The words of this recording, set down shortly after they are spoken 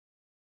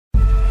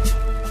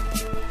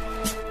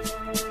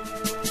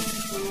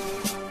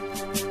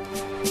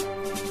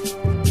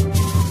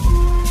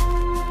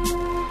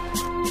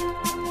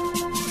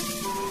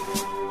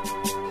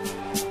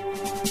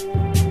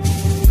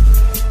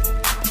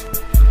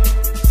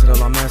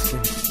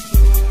asking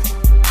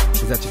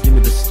is that you give me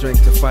the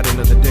strength to fight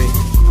another day.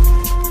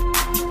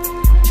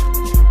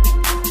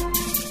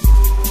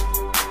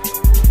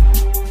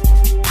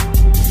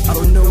 I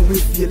don't know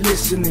if you're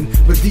listening,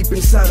 but deep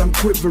inside I'm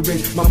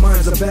quivering. My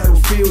mind's a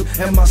battlefield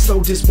and my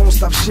soul just won't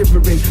stop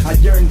shivering. I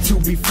yearn to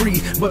be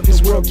free, but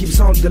this world keeps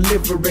on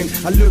delivering.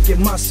 I look at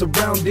my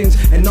surroundings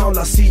and all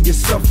I see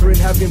is suffering.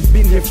 Haven't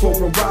been here for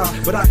a while,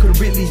 but I could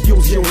really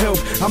use your help.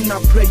 I'm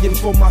not praying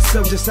for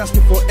myself, just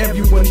asking for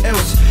everyone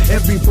else.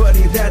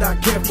 Everybody that I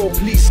care for,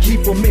 please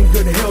keep them in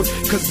good health,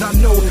 cause I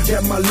know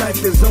that my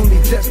life is only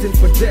destined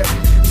for death.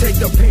 Take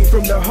the pain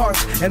from their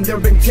hearts and their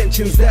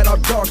intentions that are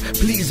dark.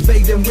 Please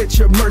bathe them with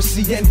your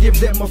mercy and give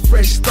them a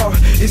fresh start.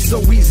 It's so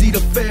easy to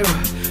fail,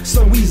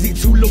 so easy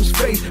to lose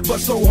faith, but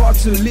so hard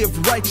to live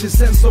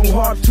righteous and so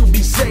hard to be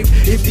safe.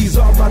 If these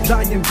are my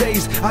dying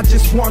days, I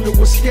just want to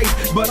escape,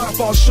 but I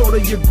fall short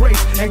of your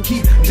grace and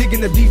keep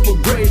digging a deeper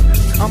grave.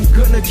 I'm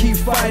gonna keep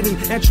fighting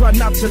and try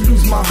not to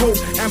lose my hope,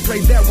 and pray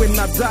that when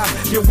I die,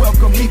 you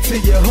welcome me to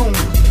your home.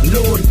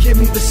 Lord, give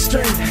me the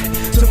strength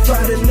to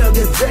fight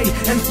another day,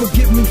 and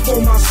forgive me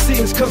for my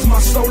sins, cause my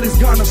soul has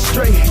gone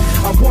astray.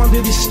 I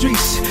wander the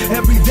streets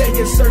every day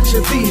in search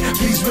of thee.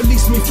 Please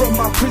release me from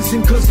my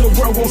prison, cause the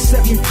world won't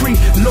set me free.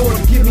 Lord,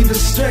 give me the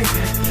strength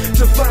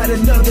to fight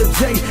another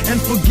day,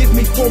 and forgive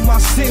me for my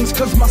sins,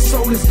 cause my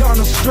soul has gone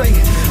astray.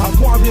 I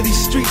wander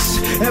these streets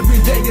every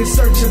day in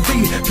search of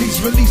thee.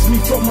 Please release me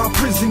from my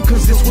prison,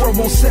 cause this world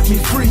won't set me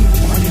free.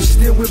 Are you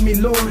still with me,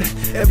 Lord,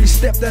 every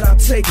step that I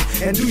take?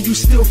 And do you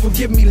still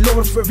forgive me,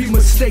 Lord, for every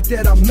mistake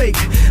that I make?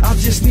 I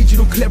just need you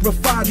to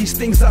clarify these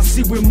things I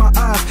see with my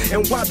eyes,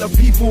 and why the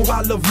people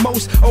I love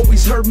most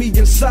always hurt me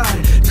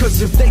inside.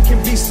 Cause if they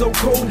can be so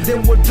cold,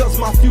 then what does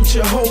my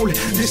future hold?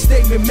 This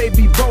statement may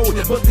be bold,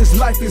 but this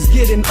life is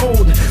getting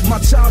old. My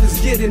child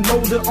is getting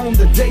older on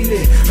the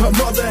daily. Her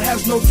mother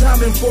has no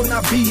timing for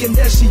not being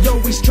there, she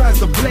always tries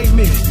to blame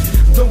me.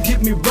 Don't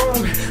get me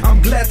wrong,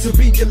 I'm glad to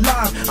be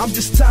alive. I'm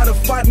just tired of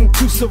fighting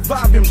to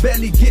survive and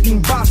barely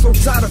getting by. So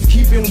tired of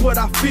keeping what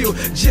I feel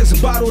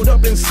just bottled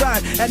up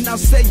inside, and not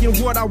saying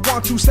what I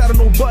want to, sad of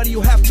nobody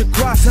will have to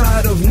cry.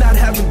 Tired of not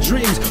having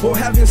dreams or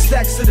having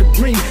stacks of the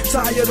green.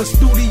 Tired of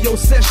studio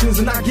sessions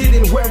and not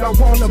getting where I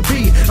wanna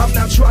be. I'm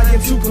not trying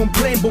to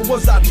complain, but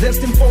was I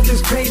destined for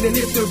this pain? And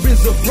if there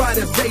is a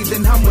brighter day,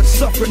 then how much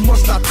suffering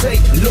must I take?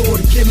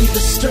 Lord, give me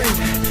the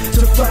strength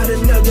to fight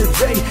another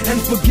day,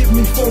 and forgive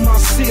me for my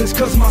sins,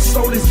 cause my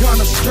soul has gone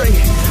astray.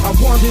 I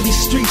wander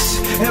these streets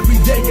every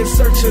day in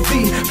search of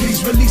thee.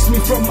 Please release me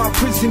from my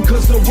prison,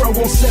 cause the world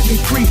won't set me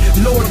free.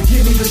 Lord,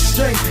 give me the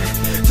strength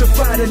to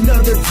fight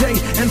another day,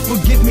 and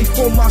forgive me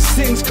for my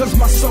sins, cause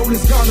my soul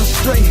has gone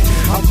astray.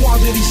 I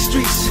wander these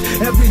streets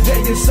every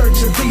day in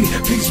search of thee.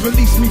 Please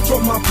release me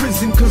from my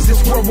prison, cause this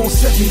world won't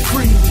set me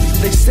free.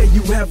 They say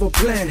you have a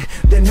plan,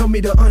 then help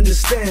me to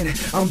understand.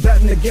 I'm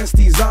battling against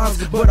these odds,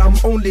 but I'm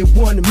only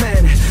one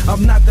man.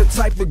 I'm not the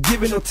type of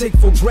giving or take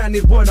for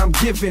granted what I'm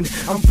given.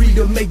 I'm free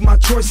to make my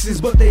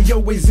choices, but they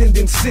always end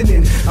in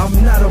sinning. I'm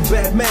not a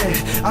bad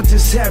man, I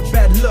just have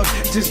bad luck,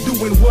 just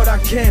doing what I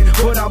can,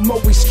 but I'm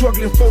always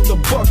struggling for the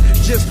buck.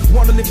 Just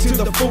wanna live to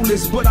the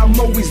fullest, but I'm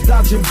always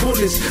dodging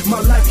bullets. My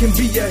life can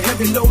be a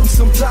heavy load, and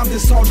sometimes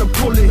it's hard to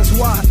pull it. That's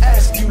why I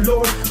ask you,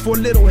 Lord, for a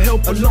little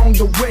help along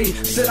the way.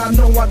 Said I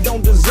know I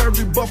don't deserve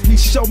it, but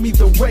please show me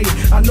the way.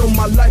 I know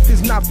my life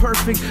is not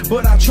perfect,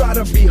 but I try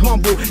to be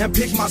humble and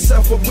pick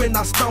myself up when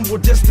I stumble,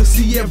 just to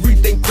see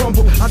everything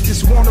crumble. I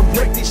just wanna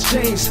break these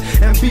chains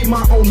and be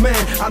my own man.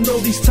 I know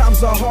these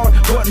times are hard,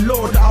 but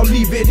Lord, I'll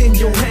leave it in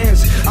your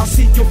hands. I'll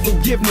seek your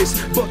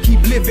forgiveness, but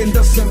keep living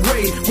the same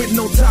way, with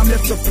no time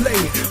left to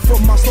play.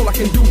 From my soul I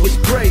can do is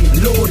pray.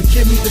 Lord,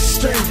 give me the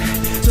strength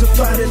to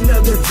fight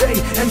another day,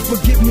 and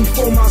forgive me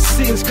for my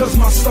sins, cause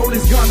my soul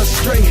has gone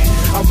astray.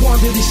 I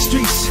wander these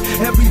streets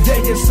every day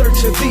in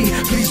search of thee.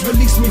 Please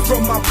release me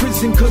from my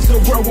prison, cause the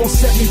world won't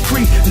set me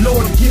free.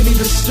 Lord, give me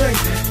the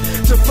strength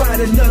to fight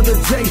another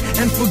day,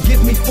 and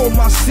forgive me for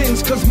my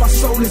sins, cause my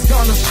soul has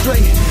gone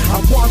astray. I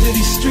wander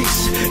these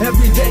streets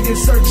every day in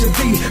search of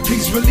thee.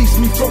 Please release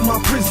me from my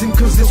prison,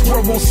 cause this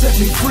world won't set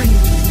me free.